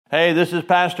Hey, this is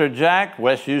Pastor Jack,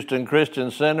 West Houston Christian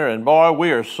Center, and boy,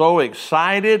 we are so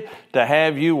excited to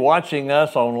have you watching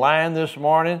us online this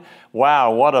morning.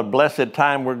 Wow, what a blessed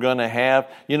time we're going to have.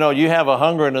 You know, you have a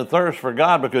hunger and a thirst for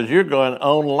God because you're going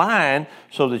online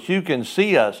so that you can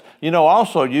see us. You know,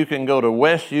 also you can go to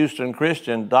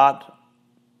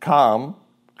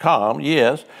westhoustonchristian.com,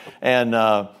 yes,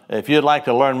 and if you'd like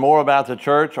to learn more about the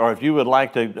church, or if you would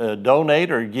like to donate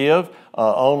or give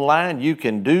online, you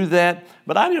can do that.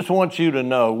 But I just want you to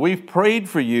know we've prayed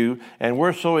for you, and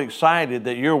we're so excited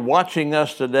that you're watching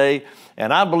us today.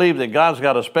 And I believe that God's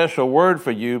got a special word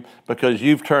for you because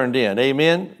you've turned in.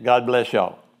 Amen. God bless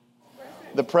y'all.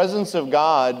 The presence of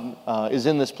God is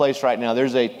in this place right now.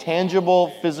 There's a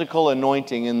tangible physical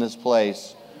anointing in this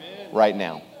place right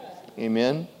now.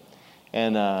 Amen.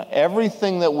 And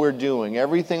everything that we're doing,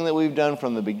 everything that we've done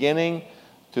from the beginning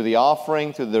to the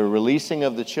offering, to the releasing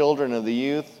of the children, of the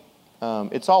youth,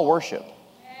 it's all worship.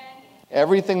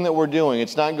 Everything that we're doing,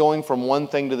 it's not going from one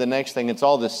thing to the next thing. It's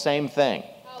all the same thing.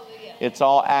 It's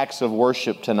all acts of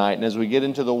worship tonight. And as we get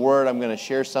into the Word, I'm going to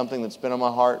share something that's been on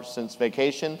my heart since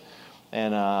vacation.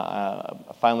 And I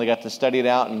finally got to study it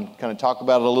out and kind of talk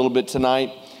about it a little bit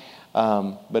tonight.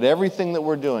 But everything that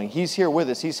we're doing, He's here with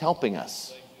us. He's helping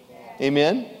us.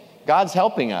 Amen? God's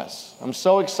helping us. I'm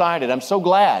so excited. I'm so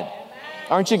glad.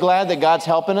 Aren't you glad that God's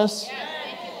helping us?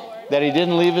 That He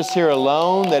didn't leave us here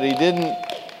alone, that He didn't,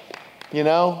 He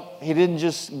didn't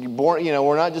just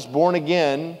we're not just born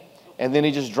again and then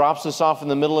He just drops us off in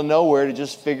the middle of nowhere to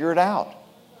just figure it out.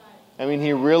 I mean,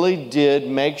 He really did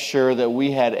make sure that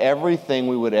we had everything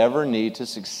we would ever need to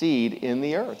succeed in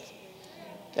the earth.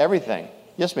 Everything.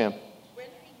 Yes, ma'am. When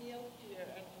he kneeled here and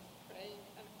was praying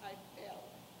and I felt,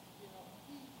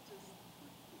 he just put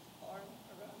his arm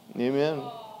around me. Amen.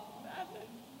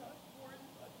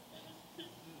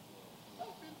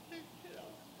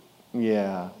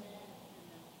 Yeah.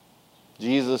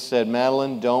 Jesus said,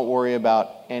 Madeline, don't worry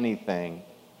about anything.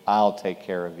 I'll take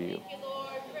care of you. Thank you, Lord.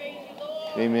 Praise you,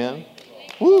 Lord. Amen.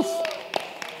 Woof.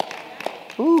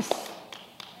 Woof.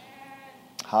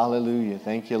 Hallelujah.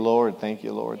 Thank you, Lord. Thank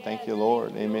you, Lord. Thank you,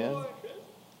 Lord. Amen.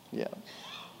 Yeah.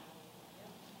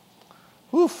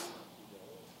 Woof.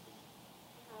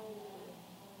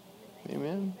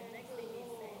 Amen.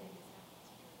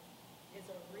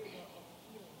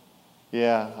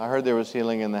 Yeah, I heard there was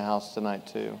healing in the house tonight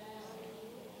too.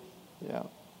 Yeah.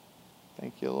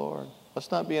 Thank you, Lord.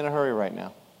 Let's not be in a hurry right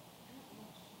now.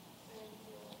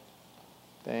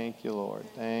 Thank you, Lord.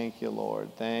 Thank you,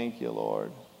 Lord. Thank you,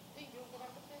 Lord.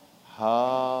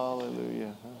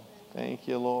 Hallelujah. Thank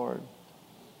you, Lord.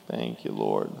 Thank you,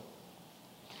 Lord.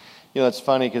 You know, it's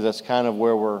funny because that's kind of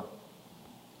where we're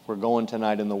going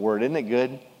tonight in the Word. Isn't it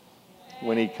good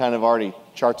when He kind of already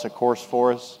charts a course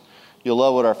for us? You'll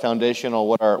love what our foundational,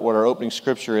 what our opening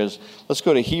scripture is. Let's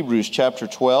go to Hebrews chapter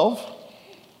 12.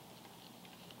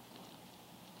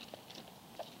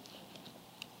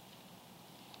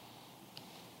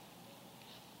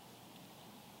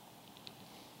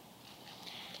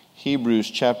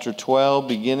 Hebrews chapter 12,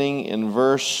 beginning in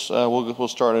verse, we'll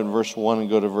start in verse 1 and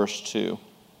go to verse 2.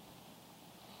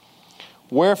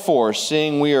 Wherefore,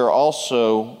 seeing we are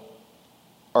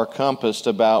compassed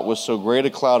about with so great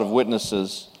a cloud of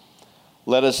witnesses,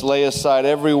 let us lay aside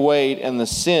every weight and the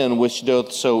sin which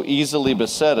doth so easily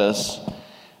beset us,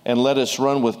 and let us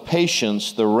run with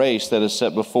patience the race that is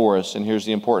set before us. And here's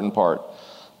the important part.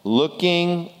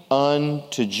 Looking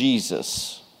unto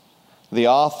Jesus, the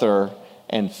author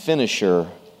and finisher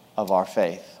of our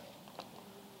faith.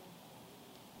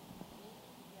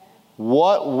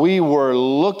 What we were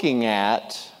looking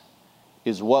at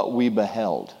is what we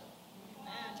beheld.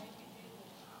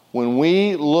 When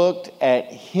we looked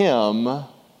at Him,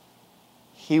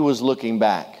 He was looking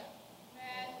back.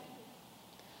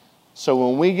 So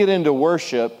when we get into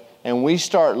worship and we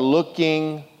start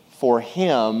looking for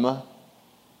Him,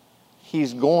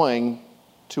 He's going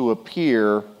to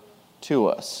appear to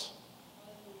us.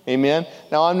 Amen?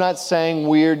 Now, I'm not saying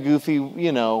weird, goofy,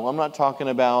 I'm not talking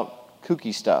about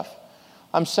kooky stuff.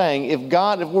 I'm saying if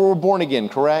we're born again,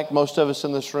 correct? Most of us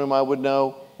in this room, I would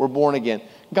know, we're born again.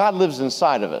 God lives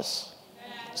inside of us.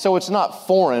 So it's not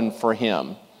foreign for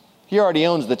Him. He already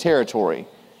owns the territory.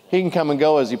 He can come and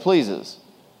go as He pleases.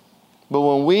 But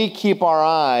when we keep our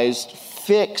eyes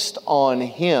fixed on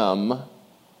Him,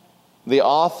 the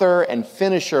author and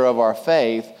finisher of our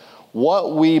faith,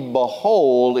 what we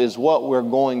behold is what we're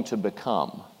going to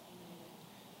become.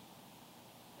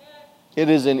 It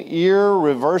is an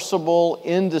irreversible,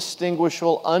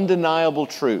 indistinguishable, undeniable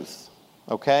truth.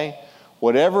 Okay?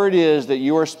 Whatever it is that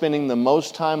you are spending the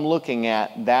most time looking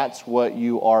at, that's what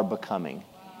you are becoming.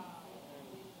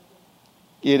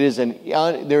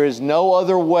 There is no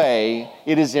other way.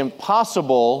 It is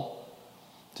impossible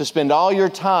to spend all your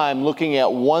time looking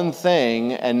at one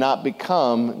thing and not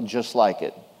become just like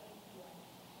it.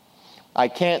 I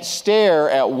can't stare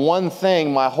at one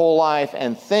thing my whole life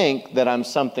and think that I'm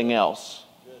something else.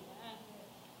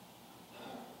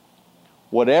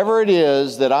 Whatever it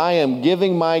is that I am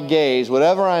giving my gaze,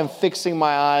 whatever I'm fixing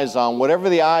my eyes on, whatever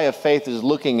the eye of faith is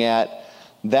looking at,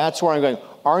 that's where I'm going.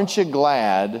 Aren't you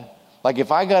glad? Like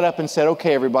if I got up and said,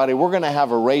 okay, everybody, we're going to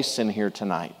have a race in here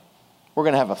tonight. We're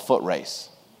going to have a foot race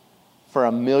for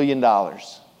 $1 million.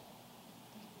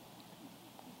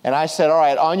 And I said, all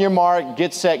right, on your mark,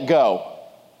 get set, go.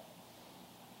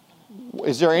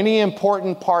 Is there any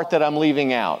important part that I'm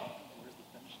leaving out?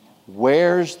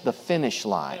 Where's the finish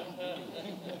line?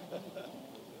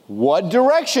 What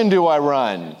direction do I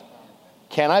run?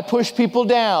 Can I push people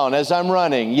down as I'm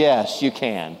running? Yes, you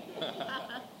can.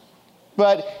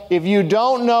 But if you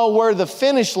don't know where the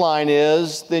finish line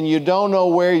is, then you don't know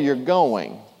where you're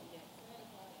going.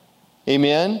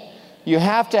 Amen? You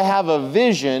have to have a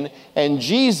vision, and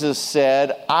Jesus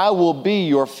said, I will be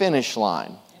your finish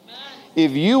line.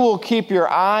 If you will keep your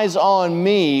eyes on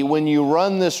me when you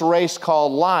run this race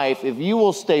called life, if you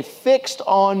will stay fixed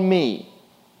on me,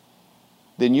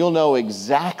 then you'll know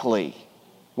exactly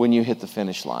when you hit the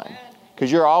finish line.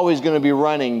 Because you're always going to be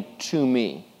running to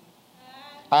me.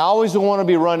 I always want to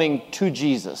be running to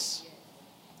Jesus.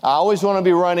 I always want to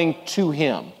be running to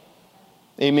Him.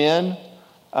 Amen?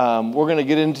 We're going to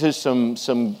get into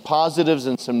some positives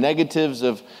and some negatives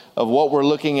of what we're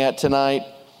looking at tonight.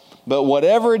 But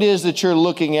whatever it is that you're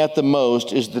looking at the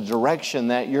most is the direction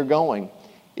that you're going.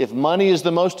 If money is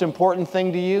the most important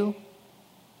thing to you,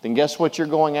 then guess what you're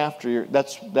going after?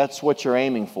 That's what you're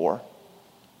aiming for.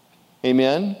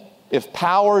 Amen? If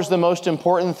power is the most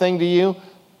important thing to you,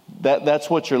 that's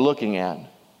what you're looking at.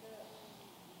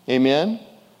 Amen?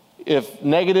 If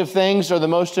negative things are the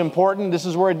most important, this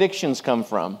is where addictions come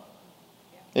from.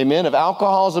 Amen? If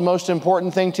alcohol is the most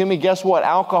important thing to me, guess what?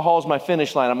 Alcohol is my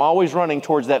finish line. I'm always running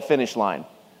towards that finish line.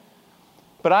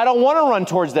 But I don't want to run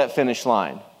towards that finish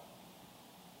line.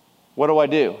 What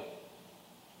do?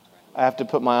 I have to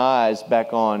put my eyes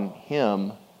back on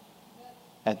Him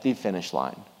at the finish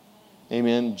line.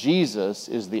 Amen? Jesus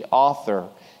is the author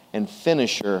and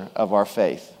finisher of our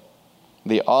faith.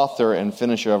 The author and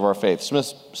finisher of our faith.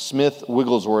 Smith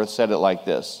Wigglesworth said it like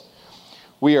this: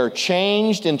 we are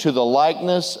changed into the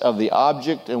likeness of the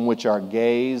object in which our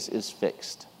gaze is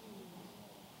fixed.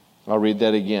 I'll read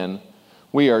that again.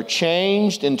 We are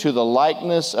changed into the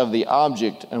likeness of the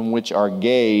object in which our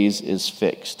gaze is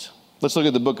fixed. Let's look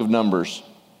at the book of Numbers.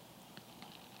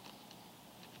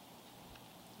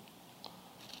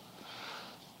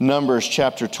 Numbers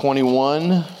chapter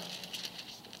 21.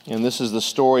 And this is the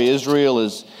story. Israel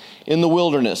is in the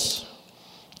wilderness.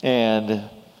 And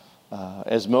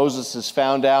as Moses has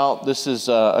found out, this is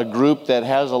a group that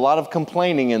has a lot of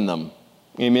complaining in them.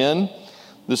 Amen?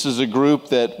 This is a group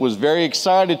that was very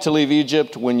excited to leave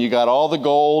Egypt when you got all the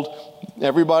gold.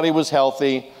 Everybody was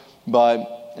healthy.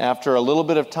 But after a little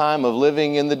bit of time of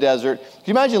living in the desert, can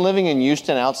you imagine living in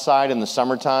Houston outside in the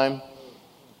summertime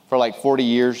for like 40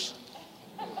 years?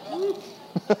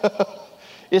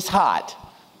 It's hot.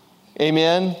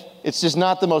 Amen? It's just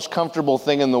not the most comfortable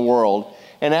thing in the world.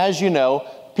 And as you know,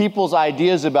 people's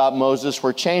ideas about Moses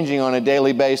were changing on a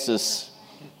daily basis.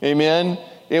 Amen?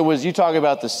 It was, you talk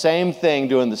about the same thing,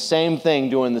 doing the same thing,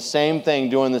 doing the same thing,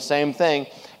 doing the same thing.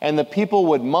 And the people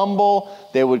would mumble,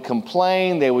 they would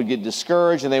complain, they would get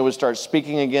discouraged, and they would start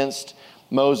speaking against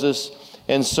Moses.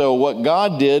 And so what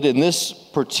God did in this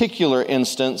particular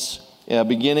instance,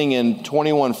 beginning in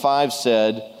 21:5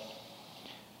 said,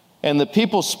 and the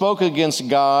people spoke against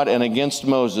God and against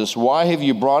Moses. Why have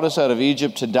you brought us out of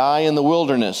Egypt to die in the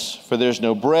wilderness? For there's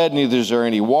no bread, neither is there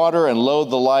any water, and lo,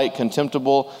 the light,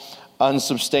 contemptible,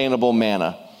 unsustainable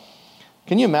manna.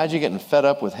 Can you imagine getting fed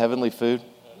up with heavenly food?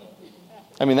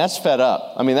 I mean, that's fed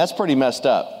up. I mean, that's pretty messed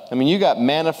up. I mean, you got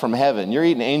manna from heaven. You're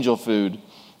eating angel food,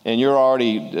 and you're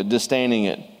already disdaining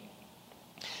it.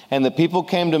 And the people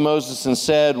came to Moses and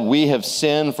said, we have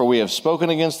sinned, for we have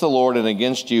spoken against the Lord and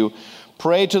against you.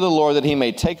 Pray to the Lord that He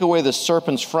may take away the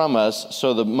serpents from us.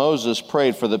 So that Moses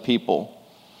prayed for the people.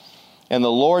 And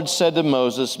the Lord said to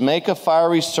Moses, make a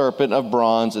fiery serpent of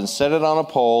bronze and set it on a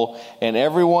pole, and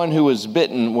everyone who is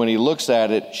bitten when he looks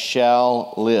at it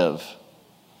shall live.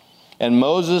 And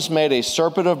Moses made a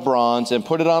serpent of bronze and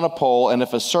put it on a pole, and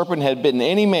if a serpent had bitten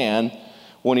any man,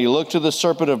 when he looked to the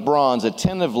serpent of bronze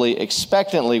attentively,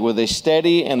 expectantly, with a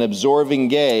steady and absorbing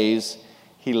gaze,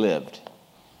 he lived.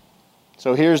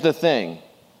 So here's the thing.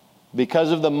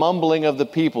 because of the mumbling of the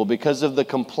people, because of the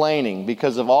complaining,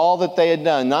 because of all that they had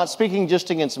done, not speaking just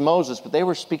against Moses, but they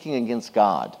were speaking against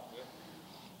God.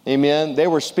 Amen? They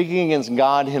were speaking against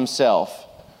God himself.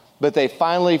 But they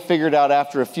finally figured out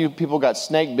after a few people got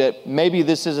snake bit, maybe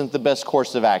this isn't the best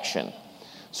course of action.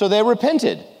 So they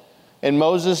repented. And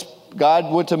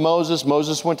God went to Moses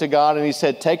went to God, and he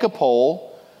said, take a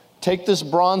pole, take this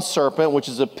bronze serpent, which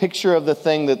is a picture of the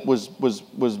thing that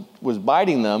was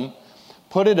biting them,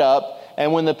 put it up,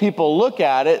 and when the people look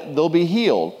at it, they'll be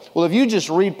healed. Well, if you just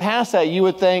read past that, you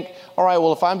would think, all right,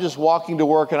 well, if I'm just walking to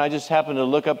work and I just happen to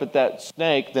look up at that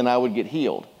snake, then I would get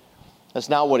healed. That's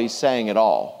not what he's saying at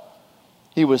all.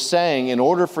 He was saying, in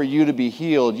order for you to be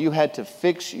healed, you had to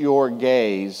fix your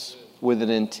gaze with an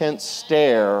intense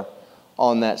stare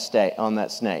on that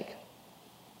snake.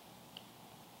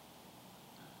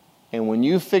 And when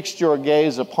you fixed your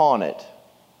gaze upon it,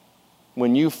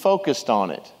 when you focused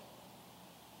on it,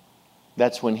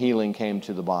 that's when healing came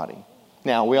to the body.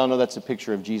 Now, we all know that's a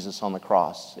picture of Jesus on the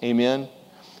cross. Amen?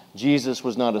 Jesus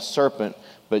was not a serpent,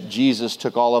 but Jesus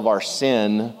took all of our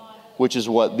sin, which is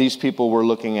what these people were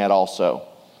looking at also.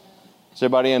 Does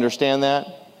everybody understand that?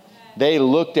 They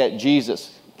looked at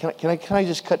Jesus. Can I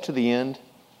just cut to the end?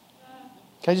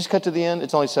 Can I just cut to the end?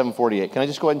 It's only 7:48. Can I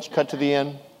just go ahead and cut to the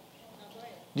end?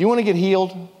 Do you want to get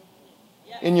healed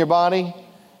in your body?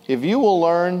 If you will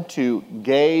learn to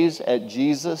gaze at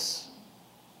Jesus,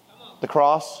 the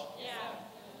cross,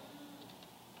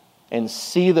 and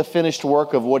see the finished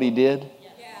work of what he did.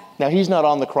 Now, he's not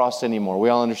on the cross anymore. We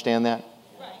all understand that?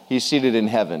 He's seated in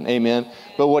heaven. Amen.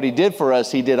 But what he did for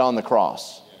us, he did on the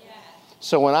cross.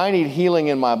 So when I need healing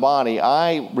in my body,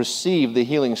 I receive the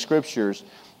healing scriptures,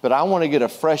 but I want to get a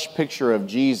fresh picture of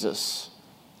Jesus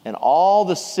and all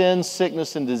the sin,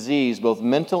 sickness, and disease, both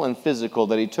mental and physical,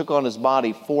 that he took on his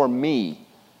body for me.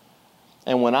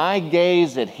 And when I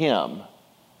gaze at him,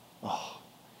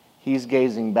 he's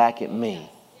gazing back at me.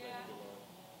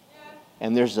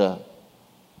 And there's a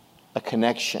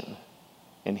connection,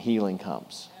 and healing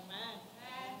comes.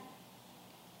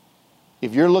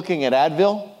 If you're looking at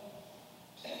Advil,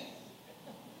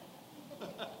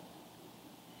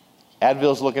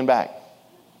 Advil's looking back.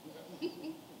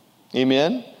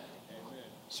 Amen?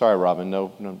 Sorry, Robin.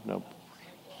 No.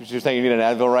 You're saying you need an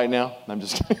Advil right now? I'm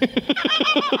just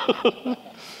kidding.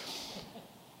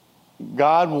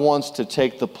 God wants to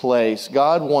take the place.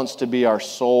 God wants to be our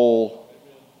sole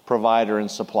provider and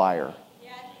supplier.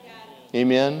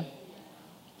 Amen?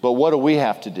 But what do we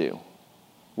have to do?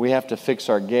 We have to fix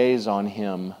our gaze on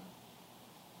him.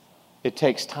 It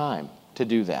takes time to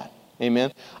do that.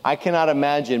 Amen? I cannot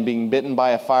imagine being bitten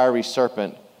by a fiery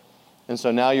serpent. And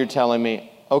so now you're telling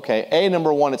me, okay,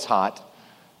 number one, it's hot.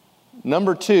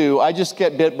 Number two, I just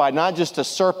get bit by not just a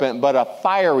serpent, but a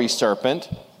fiery serpent.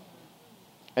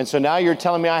 And so now you're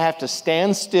telling me I have to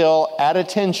stand still at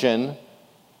attention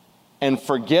and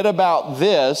forget about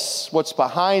this, what's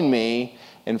behind me,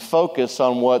 and focus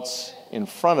on what's in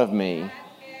front of me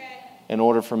in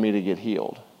order for me to get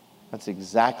healed. That's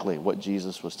exactly what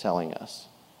Jesus was telling us.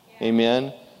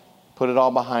 Amen? Put it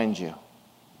all behind you.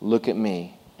 Look at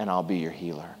me, and I'll be your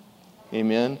healer.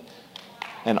 Amen?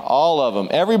 And all of them,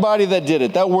 everybody that did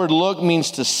it. That word look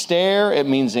means to stare. It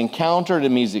means encountered. It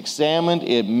means examined.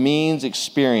 It means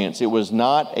experience. It was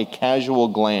not a casual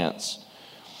glance.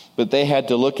 But they had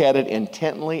to look at it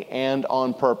intently and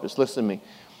on purpose. Listen to me.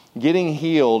 Getting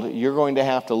healed, you're going to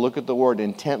have to look at the word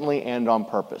intently and on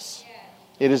purpose.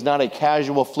 It is not a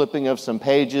casual flipping of some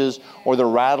pages or the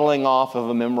rattling off of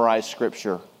a memorized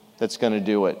scripture that's going to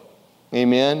do it.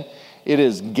 Amen? It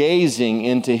is gazing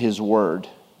into his word.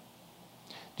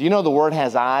 Do you know the word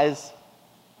has eyes?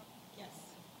 Yes.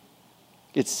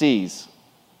 It sees.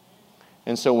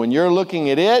 And so when you're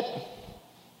looking at it,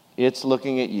 it's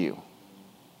looking at you.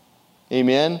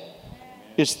 Amen?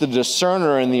 It's the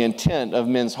discerner and the intent of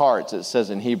men's hearts, it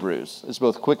says in Hebrews. It's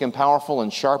both quick and powerful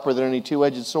and sharper than any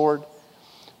two-edged sword.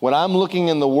 When I'm looking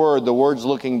in the word's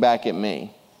looking back at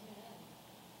me.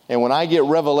 And when I get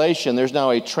revelation, there's now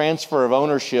a transfer of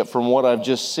ownership from what I've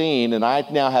just seen, and I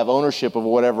now have ownership of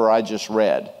whatever I just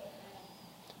read.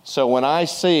 So when I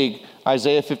see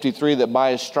Isaiah 53, that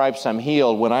by his stripes I'm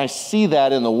healed, when I see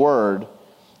that in the word,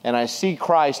 and I see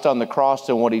Christ on the cross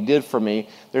and what he did for me,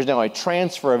 there's now a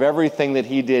transfer of everything that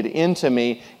he did into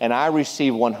me, and I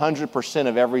receive 100%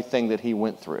 of everything that he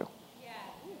went through. Yeah.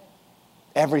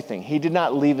 Everything. He did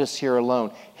not leave us here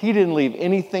alone. He didn't leave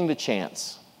anything to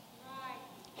chance. Right.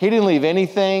 He didn't leave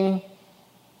anything.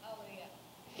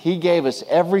 He gave us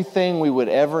everything we would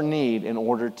ever need in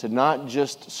order to not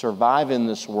just survive in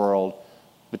this world,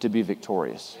 but to be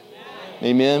victorious.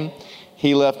 Amen. Amen.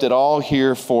 He left it all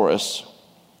here for us.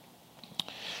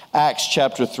 Acts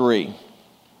chapter 3.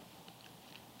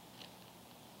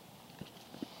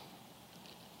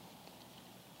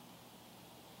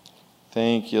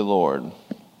 Thank you, Lord.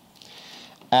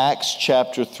 Acts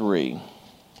chapter 3.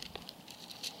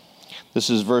 This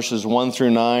is verses 1 through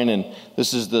 9, and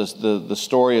this is the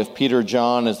story of Peter and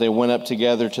John as they went up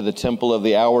together to the temple of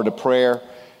the hour to prayer.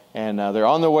 And they're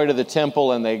on their way to the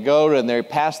temple, and they go and they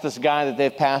pass this guy that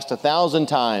they've passed 1,000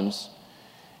 times.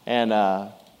 And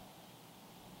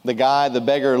the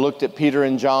beggar, looked at Peter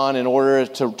and John in order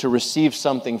to receive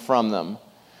something from them.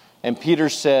 And Peter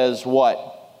says, what?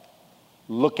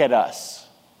 Look at us.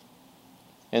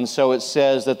 And so it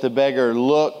says that the beggar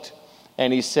looked,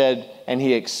 and he said, and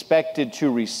he expected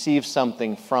to receive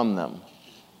something from them.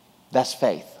 That's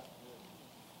faith.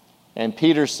 And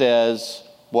Peter says,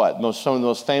 what? Some of the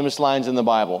most famous lines in the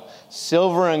Bible.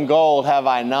 Silver and gold have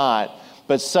I not,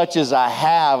 but such as I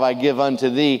have I give unto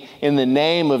thee. In the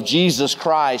name of Jesus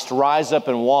Christ, rise up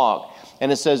and walk.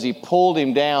 And it says he pulled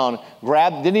him down,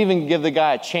 didn't even give the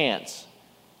guy a chance.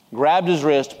 Grabbed his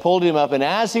wrist, pulled him up, and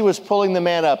as he was pulling the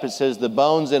man up, it says the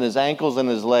bones in his ankles and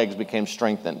his legs became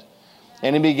strengthened.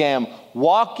 And he began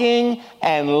walking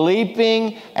and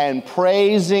leaping and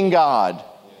praising God.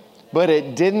 But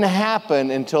it didn't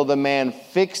happen until the man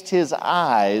fixed his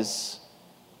eyes.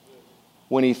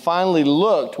 When he finally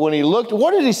looked, what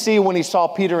did he see when he saw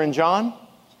Peter and John?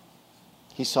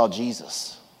 He saw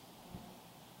Jesus.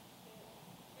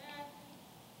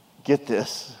 Get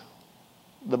this.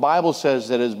 The Bible says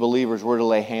that as believers, we're to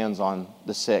lay hands on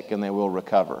the sick and they will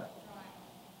recover.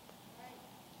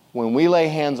 When we lay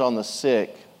hands on the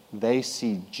sick, they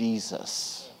see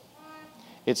Jesus.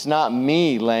 It's not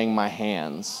me laying my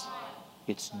hands.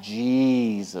 It's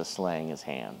Jesus laying his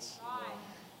hands.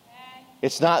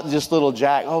 It's not just little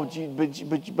Jack,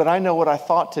 but I know what I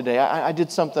thought today. I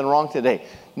did something wrong today.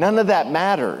 None of that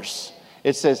matters.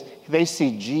 It says they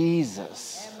see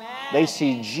Jesus. They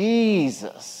see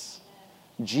Jesus.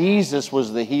 Jesus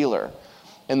was the healer.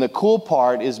 And the cool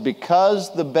part is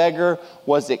because the beggar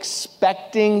was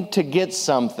expecting to get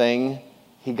something,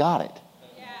 he got it.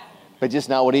 But just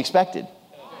not what he expected.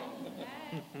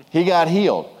 He got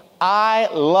healed. I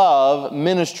love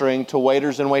ministering to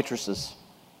waiters and waitresses.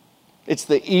 It's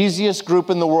the easiest group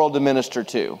in the world to minister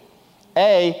to.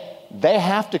 A, they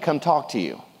have to come talk to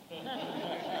you.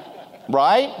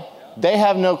 Right? They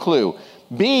have no clue.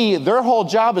 B, their whole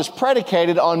job is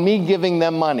predicated on me giving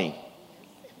them money.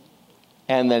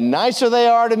 And the nicer they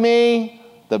are to me,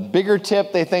 the bigger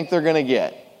tip they think they're going to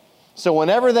get. So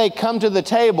whenever they come to the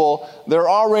table, they're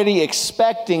already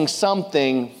expecting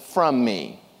something from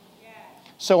me.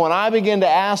 So when I begin to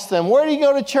ask them, where do you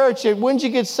go to church? When did you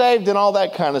get saved? And all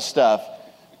that kind of stuff.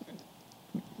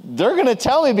 They're going to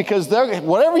tell me because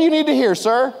whatever you need to hear,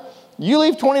 sir. You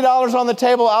leave $20 on the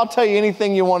table, I'll tell you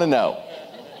anything you want to know.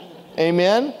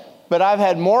 Amen? But I've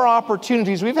had more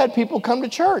opportunities. We've had people come to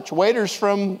church, waiters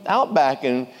from Outback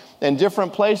and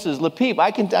different places, La Peep.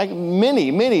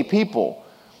 Many people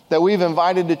that we've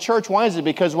invited to church. Why is it?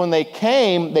 Because when they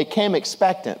came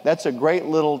expectant. That's a great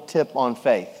little tip on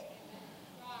faith.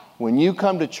 When you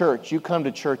come to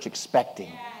church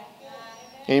expecting.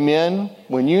 Amen?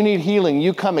 When you need healing,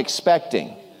 you come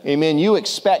expecting. Amen? You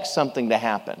expect something to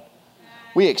happen.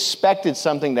 We expected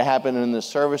something to happen in this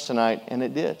service tonight, and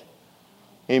it did.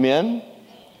 Amen?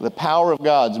 The power of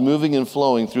God's moving and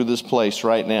flowing through this place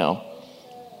right now.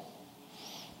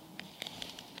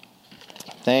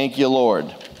 Thank you,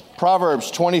 Lord.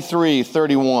 Proverbs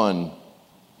 23:31.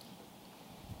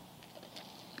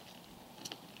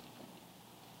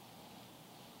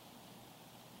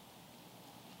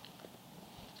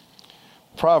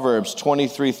 Proverbs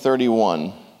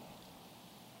 23:31.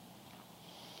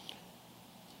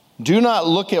 Do not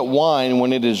look at wine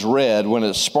when it is red, when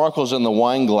it sparkles in the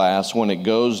wineglass, when it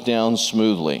goes down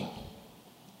smoothly.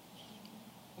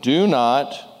 Do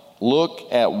not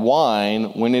look at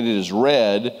wine when it is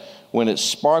red, when it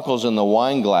sparkles in the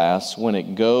wineglass, when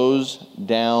it goes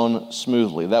down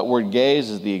smoothly. That word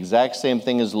gaze is the exact same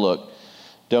thing as look.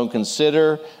 Don't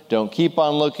consider, don't keep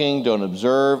on looking, don't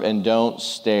observe, and don't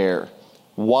stare.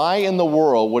 Why in the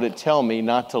world would it tell me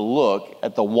not to look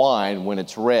at the wine when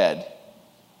it's red?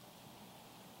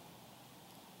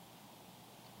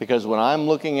 Because when I'm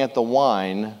looking at the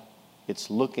wine,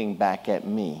 it's looking back at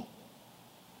me.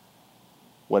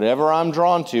 Whatever I'm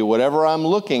drawn to, whatever I'm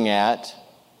looking at,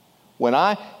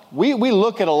 we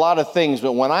look at a lot of things,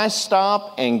 but when I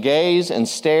stop and gaze and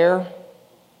stare,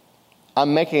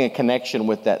 I'm making a connection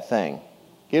with that thing.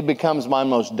 It becomes my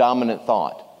most dominant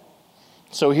thought.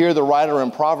 So here the writer in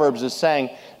Proverbs is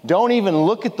saying, don't even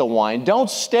look at the wine. Don't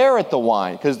stare at the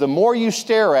wine, because the more you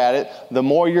stare at it, the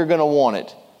more you're going to want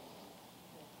it.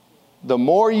 the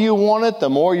more you want it, the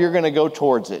more you're going to go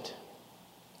towards it.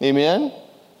 Amen?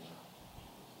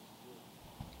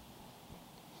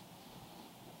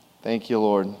 Thank you,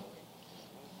 Lord.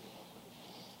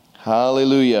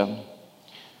 Hallelujah.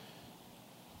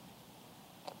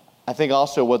 I think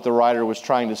also what the writer was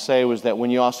trying to say was that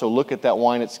when you also look at that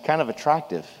wine, it's kind of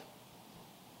attractive.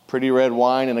 Pretty red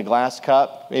wine in a glass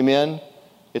cup. Amen?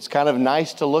 It's kind of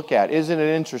nice to look at. Isn't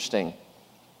it interesting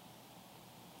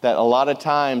that a lot of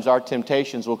times our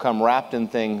temptations will come wrapped in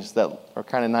things that are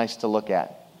kind of nice to look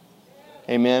at?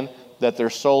 Amen? That their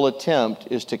sole attempt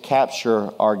is to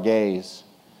capture our gaze.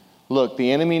 Look,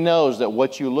 the enemy knows that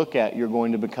what you look at, you're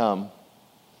going to become.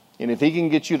 And if he can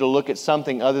get you to look at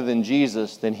something other than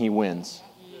Jesus, then he wins.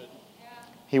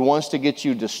 He wants to get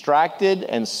you distracted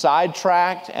and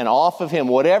sidetracked and off of him.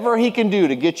 Whatever he can do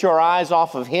to get your eyes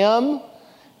off of him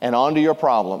and onto your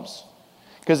problems.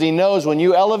 Because he knows when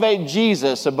you elevate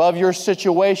Jesus above your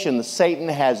situation, Satan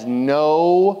has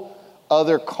no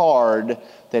other card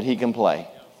that he can play.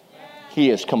 He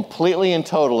is completely and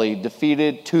totally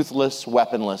defeated, toothless,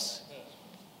 weaponless.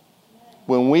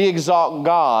 When we exalt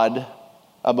God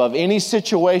above any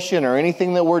situation or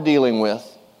anything that we're dealing with,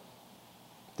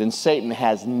 then Satan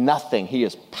has nothing. He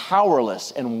is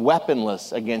powerless and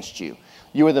weaponless against you.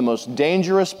 You are the most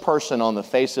dangerous person on the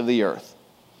face of the earth.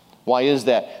 Why is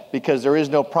that? Because there is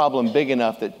no problem big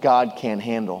enough that God can't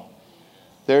handle.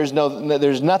 There's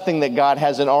nothing that God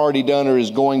hasn't already done or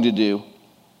is going to do.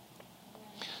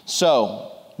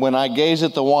 So, when I gaze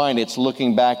at the wine, it's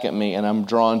looking back at me and I'm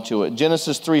drawn to it.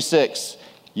 Genesis 3:6.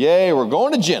 Yay, we're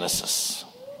going to Genesis.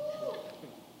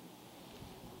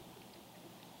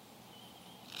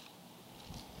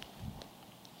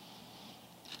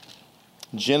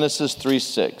 Genesis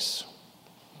 3:6.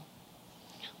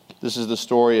 This is the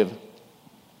story of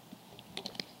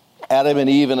Adam and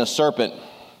Eve and a serpent.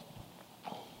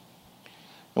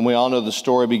 And we all know the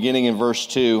story beginning in verse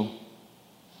 2.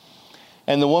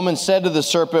 And the woman said to the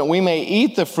serpent, we may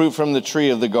eat the fruit from the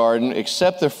tree of the garden,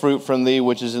 except the fruit from thee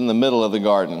which is in the middle of the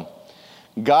garden.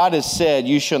 God has said,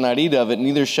 you shall not eat of it,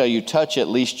 neither shall you touch it,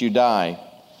 lest you die.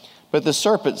 But the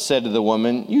serpent said to the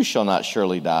woman, you shall not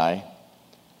surely die.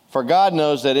 For God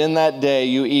knows that in that day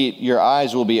you eat, your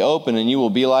eyes will be open, and you will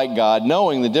be like God,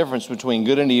 knowing the difference between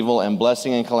good and evil and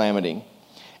blessing and calamity.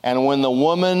 And when the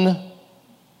woman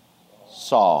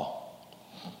saw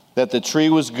that the tree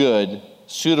was good,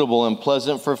 suitable and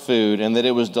pleasant for food, and that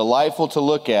it was delightful to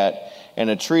look at, and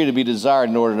a tree to be desired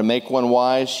in order to make one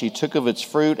wise, she took of its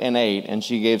fruit and ate, and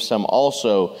she gave some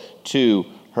also to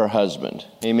her husband.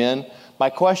 Amen? My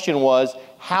question was,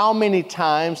 how many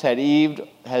times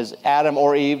has Adam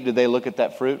or Eve, did they look at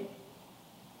that fruit?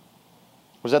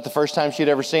 Was that the first time she'd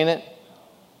ever seen it?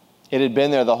 It had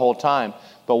been there the whole time.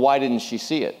 But why didn't she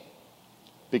see it?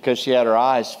 Because she had her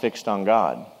eyes fixed on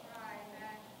God.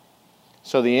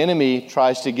 So the enemy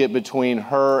tries to get between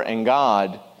her and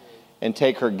God and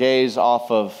take her gaze off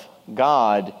of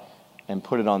God and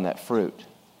put it on that fruit.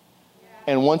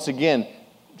 And once again,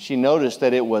 she noticed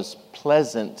that it was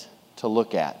pleasant to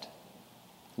look at.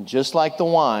 Just like the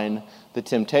wine, the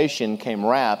temptation came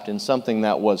wrapped in something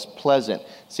that was pleasant.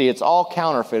 See, it's all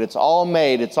counterfeit. It's all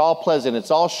made. It's all pleasant. It's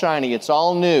all shiny. It's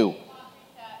all new.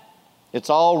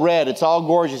 It's all red. It's all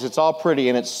gorgeous. It's all pretty.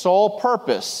 And its sole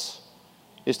purpose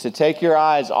is to take your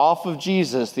eyes off of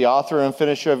Jesus, the author and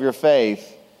finisher of your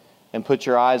faith, and put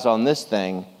your eyes on this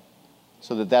thing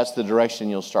so that that's the direction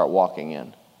you'll start walking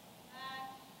in.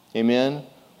 Amen?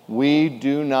 We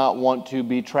do not want to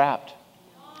be trapped.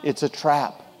 It's a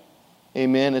trap.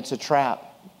 Amen? It's a trap.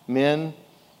 Men,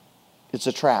 it's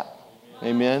a trap.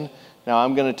 Amen? Now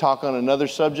I'm going to talk on another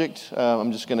subject.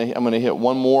 I'm going to hit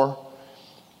one more.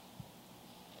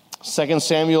 2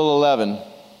 Samuel 11.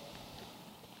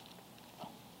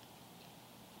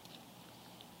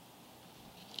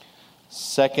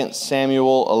 2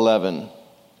 Samuel 11.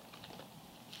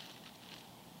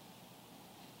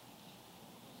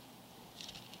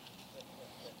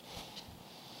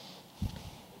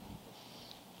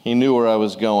 He knew where I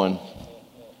was going.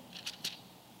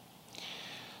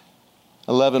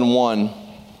 11:1.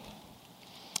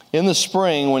 In the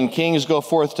spring, when kings go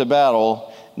forth to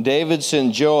battle, David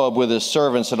sent Joab with his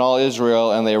servants and all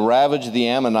Israel, and they ravaged the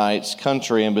Ammonites'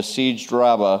 country and besieged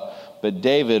Rabbah, but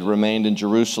David remained in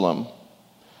Jerusalem.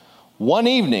 One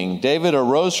evening, David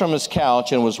arose from his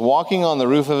couch and was walking on the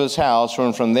roof of his house,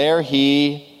 and from there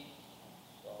he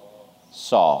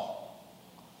saw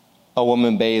a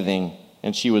woman bathing,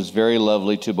 and she was very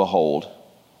lovely to behold.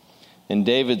 And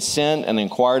David sent and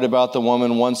inquired about the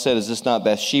woman. One said, is this not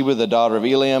Bathsheba, the daughter of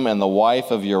Eliam, and the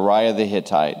wife of Uriah the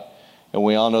Hittite? And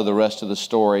we all know the rest of the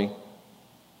story.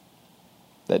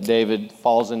 that David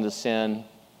falls into sin.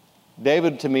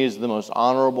 David, to me, is the most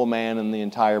honorable man in the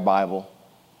entire Bible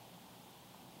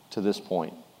to this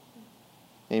point.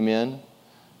 Amen?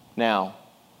 Now,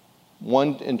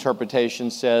 one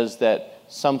interpretation says that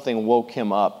something woke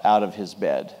him up out of his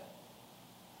bed.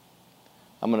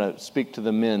 I'm going to speak to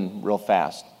the men real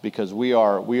fast because we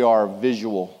are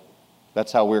visual.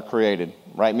 That's how we're created.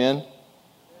 Right, men?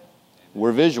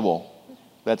 We're visual.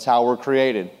 That's how we're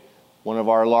created. One of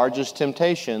our largest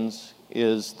temptations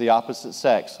is the opposite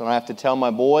sex. And I have to tell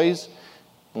my boys,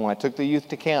 when I took the youth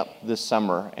to camp this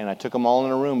summer, and I took them all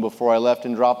in a room before I left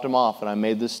and dropped them off, and I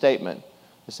made this statement.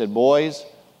 I said, boys,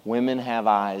 women have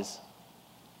eyes.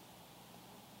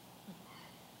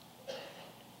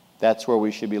 That's where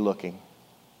we should be looking.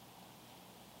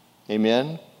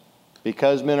 Amen?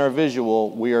 Because men are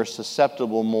visual, we are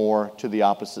susceptible more to the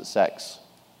opposite sex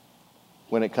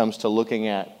when it comes to looking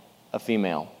at a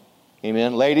female.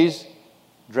 Amen? Ladies,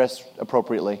 dress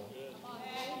appropriately.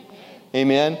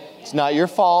 Amen? It's not your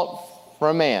fault for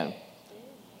a man.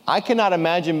 I cannot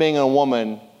imagine being a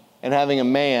woman and having a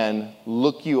man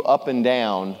look you up and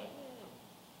down,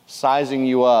 sizing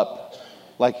you up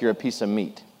like you're a piece of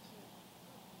meat.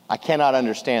 I cannot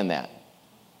understand that.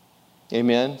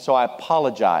 Amen? So I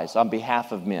apologize on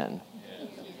behalf of men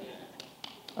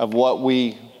of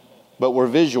but we're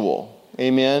visual.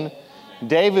 Amen?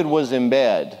 David was in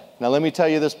bed. Now let me tell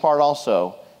you this part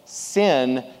also.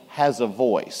 Sin has a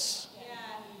voice.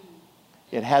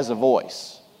 It has a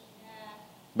voice.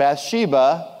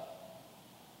 Bathsheba,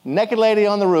 naked lady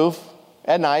on the roof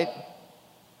at night,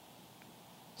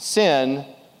 sin,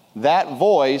 that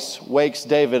voice wakes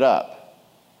David up.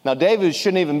 Now David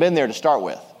shouldn't even been there to start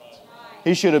with.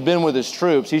 He should have been with his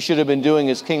troops. He should have been doing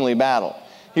his kingly battle.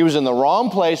 He was in the wrong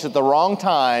place at the wrong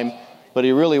time, but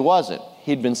he really wasn't.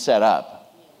 He'd been set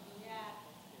up.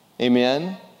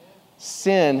 Amen?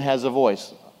 Sin has a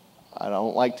voice. I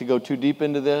don't like to go too deep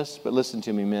into this, but listen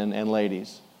to me, men and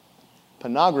ladies.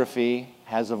 Pornography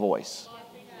has a voice.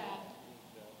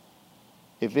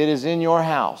 If it is in your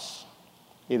house,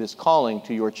 it is calling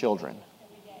to your children.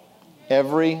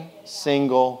 Every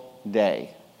single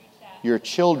day. Your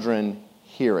children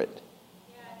hear it.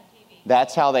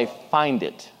 That's how they find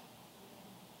it.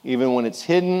 Even when it's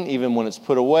hidden, even when it's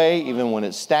put away, even when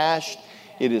it's stashed,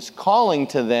 it is calling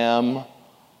to them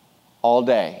all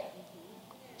day.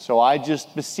 So I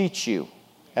just beseech you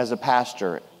as a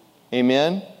pastor,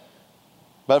 amen?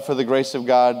 But for the grace of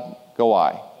God, go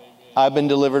I. I've been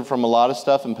delivered from a lot of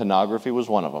stuff, and pornography was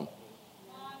one of them.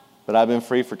 But I've been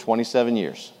free for 27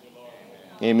 years.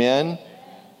 Amen?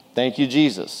 Thank you,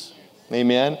 Jesus.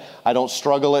 Amen? I don't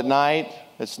struggle at night.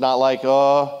 It's not like,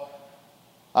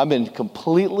 I've been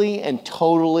completely and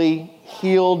totally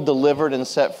healed, delivered, and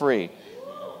set free.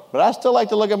 But I still like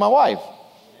to look at my wife.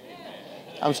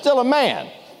 I'm still a man.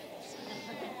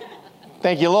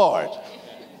 Thank you, Lord.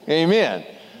 Amen.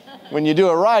 When you do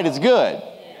it right, it's good.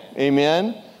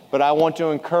 Amen. But I want to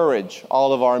encourage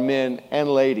all of our men and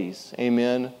ladies.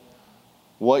 Amen.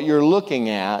 What you're looking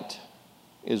at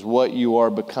is what you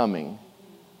are becoming.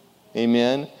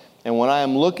 Amen. And when I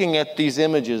am looking at these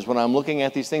images, when I'm looking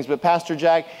at these things, but Pastor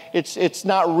Jack, it's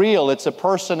not real. It's a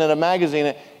person in a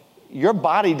magazine. Your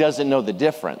body doesn't know the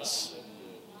difference.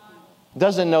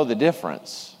 Doesn't know the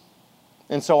difference.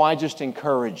 And so I just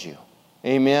encourage you.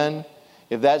 Amen.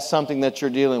 If that's something that you're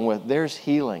dealing with, there's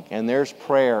healing and there's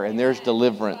prayer and there's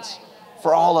deliverance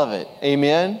for all of it.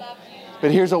 Amen.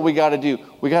 But here's what we got to do.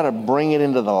 We got to bring it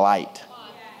into the light.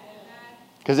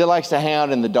 Because it likes to hang out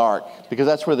in the dark. Because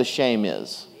that's where the shame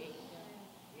is.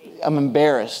 I'm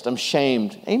embarrassed. I'm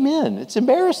shamed. Amen. It's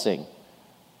embarrassing.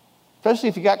 Especially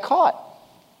if you got caught.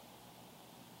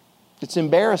 It's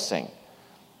embarrassing.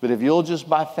 But if you'll just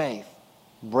by faith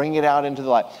bring it out into the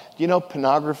light. Do you know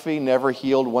pornography never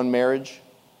healed one marriage?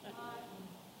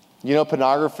 You know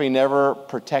pornography never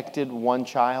protected one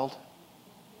child?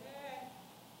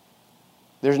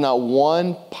 There's not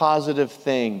one positive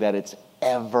thing that it's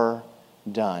ever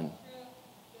done.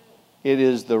 It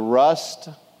is the rust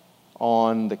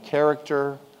on the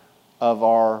character of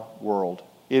our world.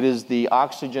 It is the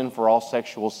oxygen for all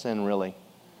sexual sin, really.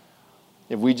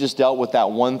 If we just dealt with that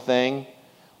one thing,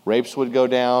 rapes would go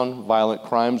down, violent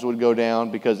crimes would go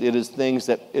down, because it is things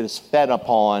that it is fed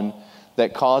upon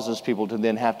that causes people to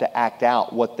then have to act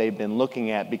out what they've been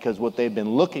looking at, because what they've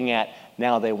been looking at,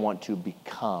 now they want to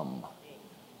become.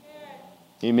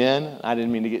 Amen? I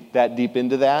didn't mean to get that deep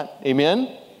into that.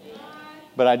 Amen?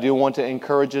 But I do want to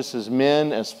encourage us as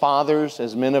men, as fathers,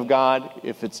 as men of God,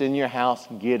 if it's in your house,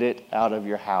 get it out of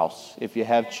your house. If you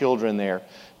have children there,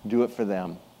 do it for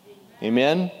them.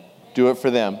 Amen? Do it for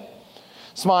them.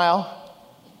 Smile.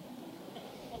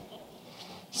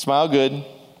 Smile good.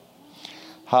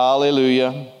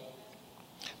 Hallelujah.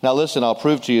 Now listen, I'll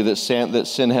prove to you that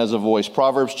sin has a voice.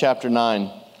 Proverbs chapter 9.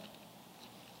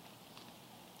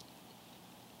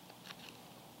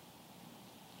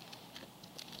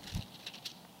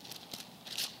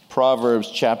 Proverbs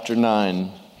chapter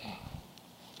 9,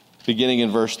 beginning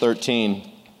in verse 13.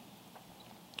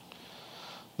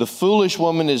 The foolish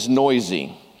woman is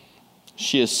noisy.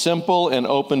 She is simple and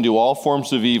open to all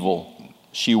forms of evil.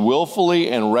 She willfully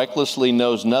and recklessly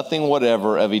knows nothing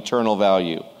whatever of eternal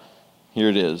value. Here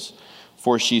it is.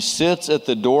 For she sits at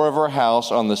the door of her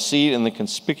house on the seat in the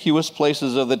conspicuous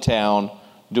places of the town,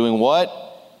 doing what?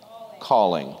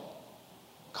 Calling.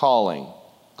 Calling.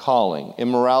 Calling.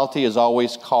 Immorality is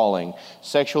always calling.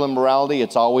 Sexual immorality,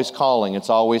 it's always calling. It's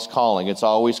always calling. It's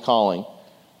always calling.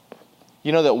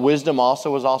 You know that wisdom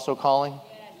also is also calling?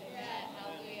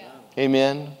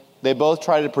 Amen. They both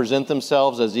try to present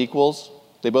themselves as equals.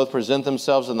 They both present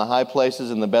themselves in the high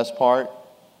places in the best part,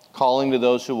 calling to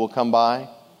those who will come by.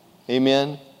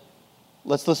 Amen.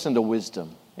 Let's listen to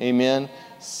wisdom. Amen.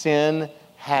 Sin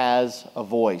has a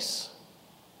voice.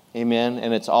 Amen.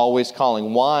 And it's always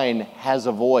calling. Wine has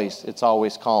a voice. It's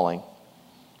always calling.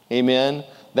 Amen.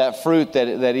 That fruit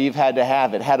that Eve had to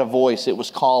have, it had a voice. It was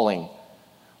calling.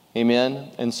 Amen.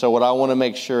 And so what I want to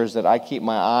make sure is that I keep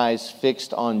my eyes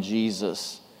fixed on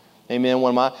Jesus. Amen.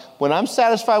 When I'm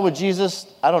satisfied with Jesus,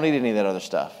 I don't need any of that other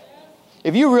stuff.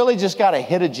 If you really just got a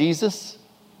hit of Jesus,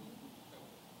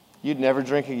 you'd never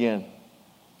drink again.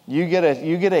 You get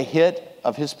a hit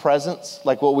of his presence,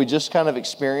 like what we just kind of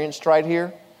experienced right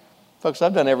here. Folks,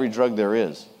 I've done every drug there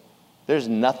is. There's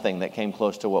nothing that came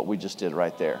close to what we just did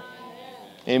right there.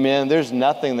 Amen. There's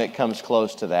nothing that comes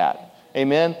close to that.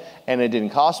 Amen. And it didn't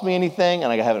cost me anything,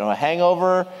 and I have no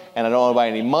hangover, and I don't want to buy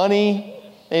any money.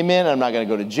 Amen. I'm not going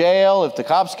to go to jail. If the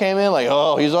cops came in, like,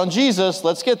 oh, he's on Jesus,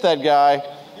 let's get that guy.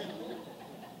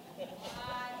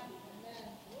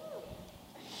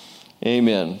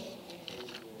 Amen.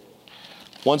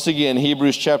 Once again,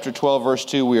 Hebrews chapter 12, verse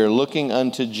 2, we are looking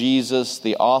unto Jesus,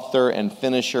 the author and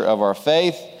finisher of our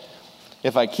faith.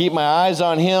 If I keep my eyes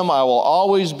on him, I will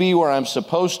always be where I'm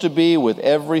supposed to be with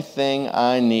everything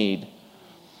I need.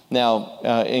 Now,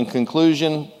 in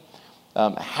conclusion,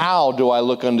 how do I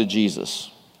look unto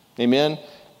Jesus? Amen?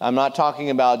 I'm not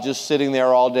talking about just sitting there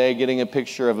all day getting a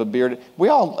picture of a beard.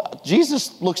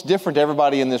 Jesus looks different to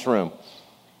everybody in this room.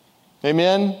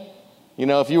 Amen? You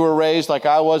know, if you were raised like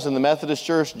I was in the Methodist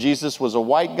church, Jesus was a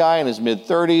white guy in his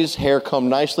mid-30s, hair combed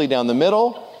nicely down the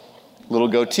middle, little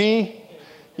goatee.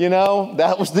 You know,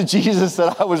 that was the Jesus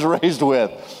that I was raised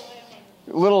with.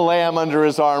 Little lamb under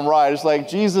his arm, right? It's like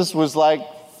Jesus was like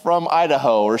from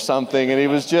Idaho or something, and he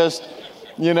was just,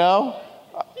 you know.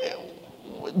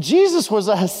 Jesus was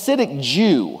a Hasidic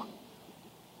Jew.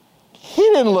 He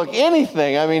didn't look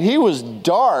anything. I mean, he was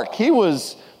dark. He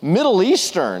was Middle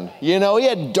Eastern. You know, he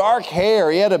had dark hair.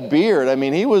 He had a beard. I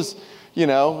mean, he was, you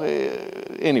know,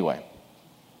 anyway.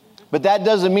 But that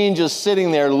doesn't mean just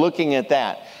sitting there looking at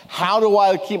that. How do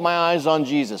I keep my eyes on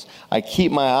Jesus? I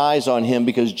keep my eyes on him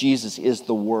because Jesus is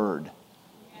the Word.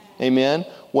 Amen?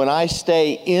 When I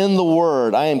stay in the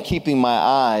Word, I am keeping my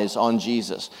eyes on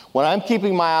Jesus. When I'm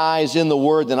keeping my eyes in the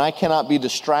Word, then I cannot be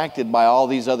distracted by all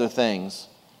these other things.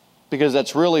 Because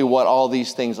that's really what all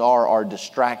these things are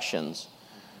distractions.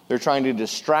 They're trying to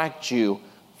distract you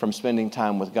from spending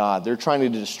time with God. They're trying to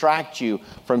distract you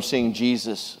from seeing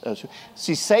Jesus.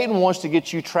 See, Satan wants to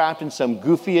get you trapped in some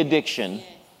goofy addiction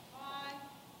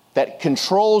that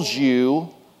controls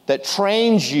you, that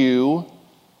trains you,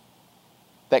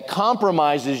 that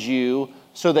compromises you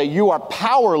so that you are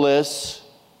powerless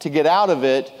to get out of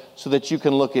it so that you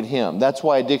can look at him. That's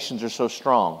why addictions are so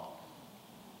strong.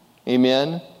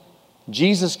 Amen?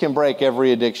 Jesus can break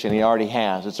every addiction. He already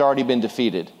has. It's already been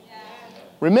defeated.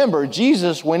 Remember,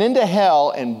 Jesus went into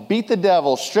hell and beat the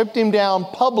devil, stripped him down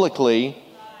publicly,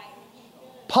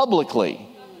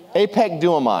 apec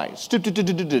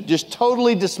duomai, just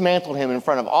totally dismantled him in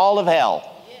front of all of hell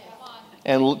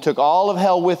and took all of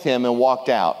hell with him and walked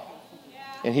out.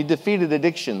 And he defeated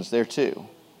addictions there too.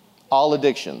 All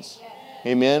addictions.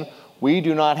 Amen. We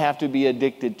do not have to be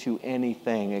addicted to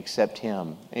anything except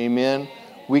him. Amen.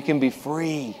 We can be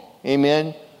free.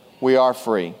 Amen. We are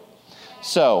free.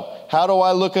 So, how do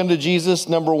I look unto Jesus?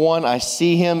 Number one, I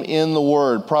see him in the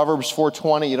Word. Proverbs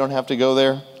 4:20, you don't have to go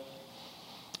there.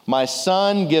 My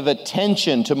son, give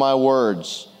attention to my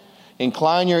words.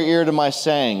 Incline your ear to my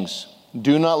sayings.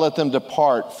 Do not let them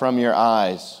depart from your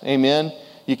eyes. Amen?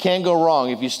 You can't go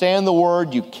wrong. If you stay in the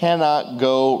Word, you cannot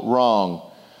go wrong.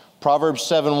 Proverbs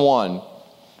 7:1.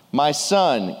 My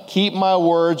son, keep my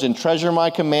words and treasure my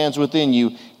commands within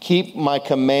you. Keep my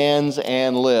commands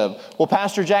and live. Well,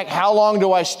 Pastor Jack, how long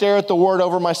do I stare at the word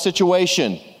over my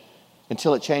situation?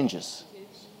 Until it changes.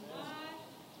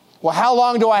 Well, how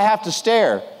long do I have to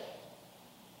stare?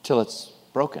 Till it's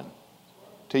broken.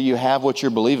 Till you have what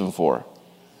you're believing for.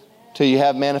 Till you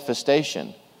have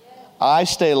manifestation. I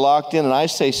stay locked in and I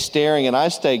stay staring and I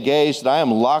stay gazed and I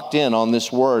am locked in on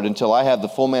this word until I have the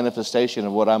full manifestation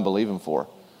of what I'm believing for.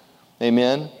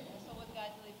 Amen?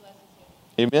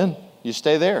 Amen. You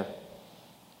stay there.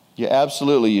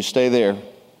 You stay there.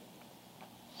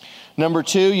 Number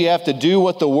 2, you have to do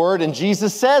what the word and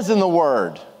Jesus says in the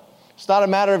word. It's not a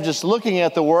matter of just looking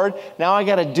at the word. Now I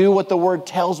got to do what the word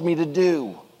tells me to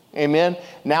do. Amen.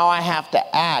 Now I have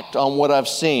to act on what I've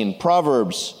seen.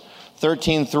 Proverbs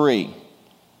 13:3.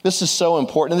 This is so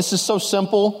important. This is so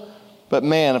simple, but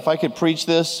man, if I could preach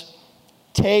this,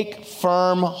 take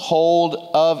firm hold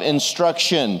of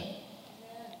instruction.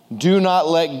 Do not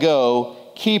let go.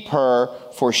 Keep her,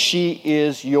 for she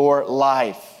is your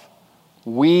life.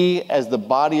 We, as the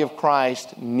body of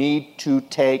Christ, need to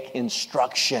take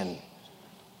instruction.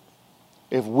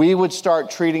 If we would start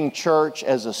treating church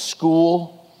as a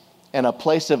school and a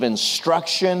place of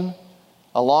instruction,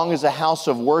 along as a house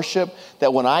of worship,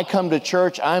 that when I come to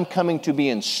church, I'm coming to be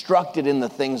instructed in the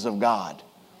things of God.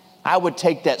 I would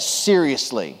take that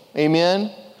seriously.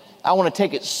 Amen? I want to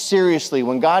take it seriously.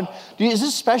 When God, is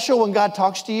this special when God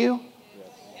talks to you?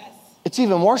 Yes. It's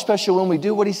even more special when we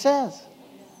do what he says.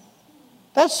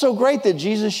 That's so great that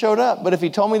Jesus showed up. But if he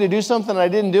told me to do something and I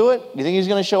didn't do it, you think he's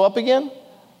going to show up again?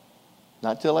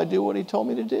 Not till I do what he told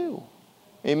me to do.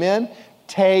 Amen?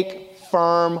 Take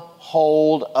firm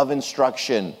hold of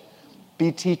instruction.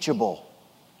 Be teachable.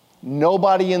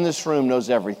 Nobody in this room knows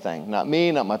everything. Not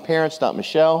me, not my parents, not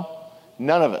Michelle.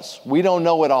 None of us. We don't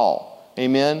know it all.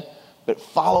 Amen? But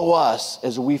follow us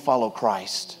as we follow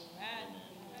Christ.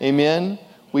 Amen?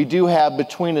 We do have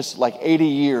between us like 80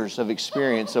 years of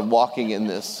experience of walking in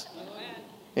this.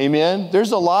 Amen?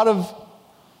 There's a lot of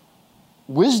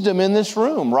wisdom in this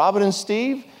room. Robin and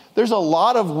Steve, there's a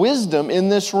lot of wisdom in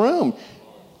this room.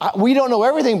 We don't know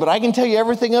everything, but I can tell you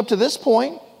everything up to this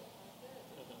point.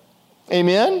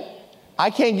 Amen? I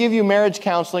can't give you marriage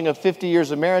counseling of 50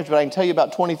 years of marriage, but I can tell you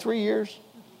about 23 years.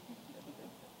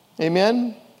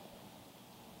 Amen?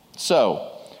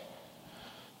 So,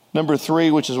 number 3,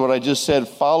 which is what I just said,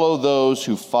 follow those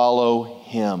who follow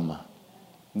him.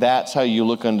 That's how you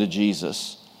look unto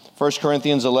Jesus. 1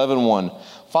 Corinthians 11:1.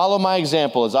 Follow my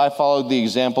example as I followed the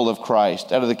example of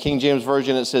Christ. Out of the King James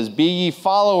Version it says, be ye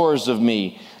followers of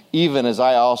me, even as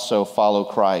I also follow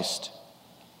Christ.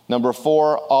 Number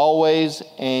 4, always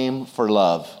aim for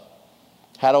love.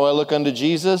 How do I look unto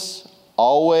Jesus?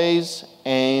 Always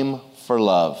aim for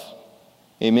love.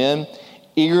 Amen?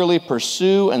 Eagerly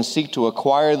pursue and seek to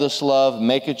acquire this love.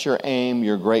 Make it your aim,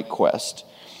 your great quest.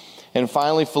 And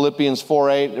finally, Philippians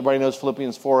 4:8. Everybody knows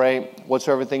Philippians 4:8.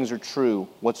 Whatsoever things are true,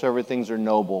 whatsoever things are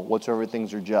noble, whatsoever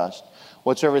things are just,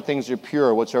 whatsoever things are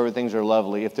pure, whatsoever things are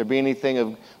lovely. If there be anything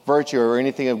of virtue or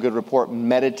anything of good report,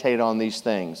 meditate on these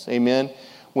things. Amen?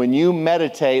 When you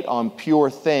meditate on pure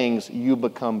things, you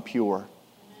become pure.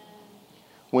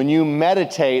 When you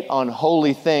meditate on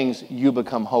holy things, you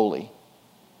become holy.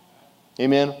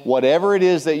 Amen? Whatever it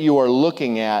is that you are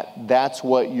looking at, that's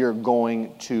what you're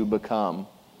going to become.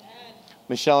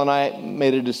 Michelle and I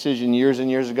made a decision years and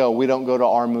years ago. We don't go to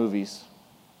our movies.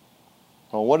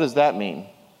 Well, what does that mean?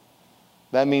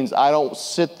 That means I don't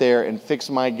sit there and fix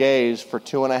my gaze for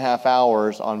 2.5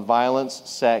 hours on violence,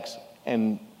 sex,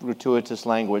 and gratuitous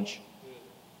language.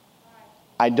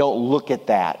 I don't look at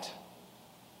that.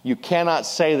 You cannot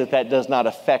say that that does not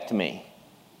affect me.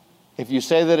 If you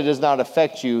say that it does not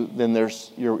affect you, then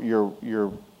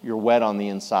you're wet on the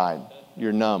inside.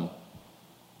 You're numb.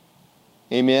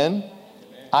 Amen?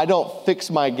 I don't fix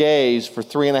my gaze for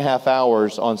 3.5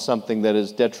 hours on something that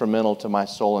is detrimental to my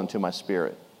soul and to my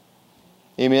spirit.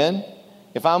 Amen?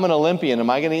 If I'm an Olympian, am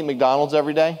I going to eat McDonald's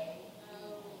every day?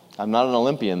 I'm not an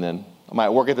Olympian then. I might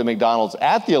work at the McDonald's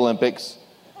at the Olympics,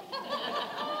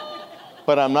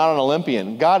 but I'm not an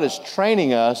Olympian. God is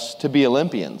training us to be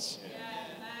Olympians.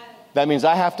 That means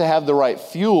I have to have the right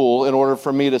fuel in order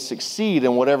for me to succeed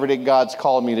in whatever it is God's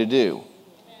called me to do.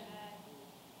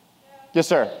 Yes,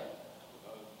 sir.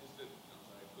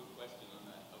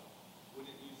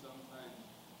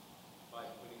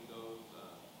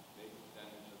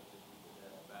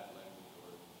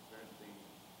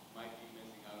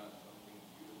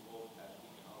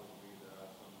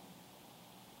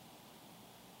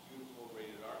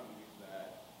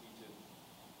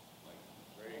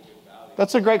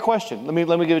 That's a great question. Let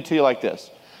me give it to you like this.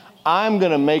 I'm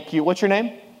going to make you, what's your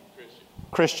name?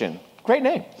 Christian. Great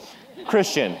name.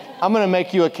 Christian, I'm going to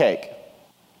make you a cake.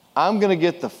 I'm going to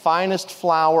get the finest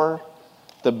flour,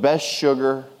 the best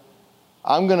sugar.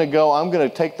 I'm going to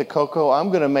take the cocoa. I'm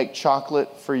going to make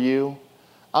chocolate for you.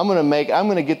 I'm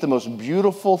going to get the most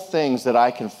beautiful things that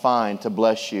I can find to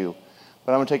bless you.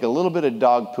 But I'm going to take a little bit of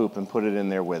dog poop and put it in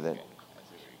there with it.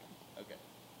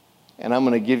 And I'm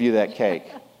going to give you that cake.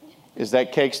 Is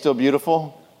that cake still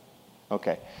beautiful?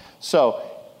 Okay. So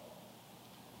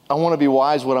I want to be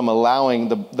wise what I'm allowing.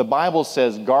 The Bible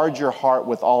says, guard your heart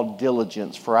with all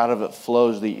diligence, for out of it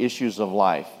flows the issues of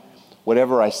life.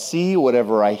 Whatever I see,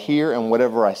 whatever I hear, and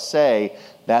whatever I say,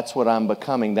 that's what I'm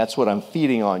becoming. That's what I'm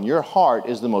feeding on. Your heart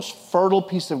is the most fertile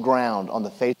piece of ground on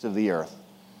the face of the earth.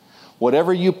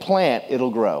 Whatever you plant, it'll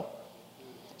grow.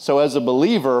 So as a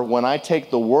believer, when I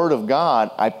take the Word of God,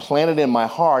 I plant it in my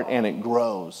heart and it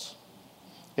grows.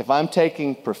 If I'm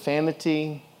taking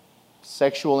profanity,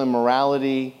 sexual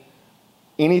immorality,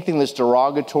 anything that's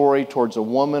derogatory towards a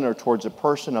woman or towards a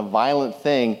person, a violent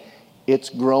thing, it's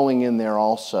growing in there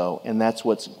also. And that's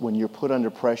when you're put under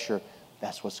pressure,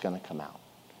 that's what's going to come out.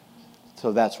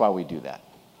 So that's why we do that.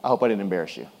 I hope I didn't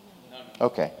embarrass you.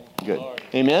 Okay, good.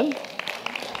 Amen?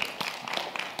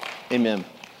 Amen.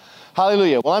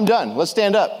 Hallelujah. Well, I'm done. Let's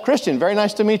stand up. Christian, very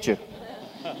nice to meet you.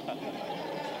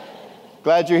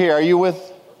 Glad you're here. Are you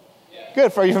with?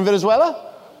 Good. Are you from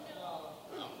Venezuela?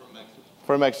 I'm from Mexico.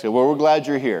 From Mexico. Well, we're glad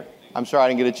you're here. I'm sorry I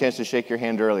didn't get a chance to shake your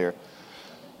hand earlier.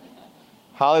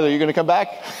 Hallelujah. You're going to come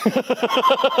back?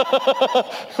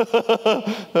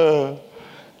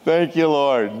 Thank you,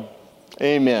 Lord.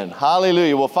 Amen.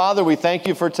 Hallelujah. Well, Father, we thank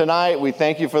you for tonight. We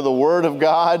thank you for the Word of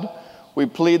God. We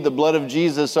plead the blood of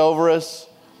Jesus over us.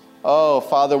 Oh,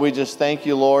 Father, we just thank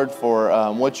you, Lord,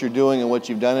 for what you're doing and what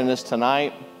you've done in us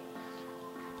tonight.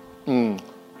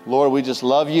 Lord, we just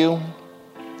love you.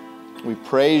 We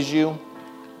praise you.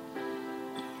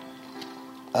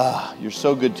 You're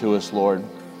so good to us, Lord.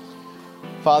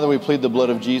 Father, we plead the blood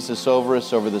of Jesus over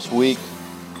us over this week.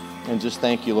 And just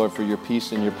thank you, Lord, for your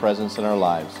peace and your presence in our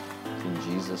lives. In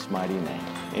Jesus' mighty name.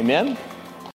 Amen.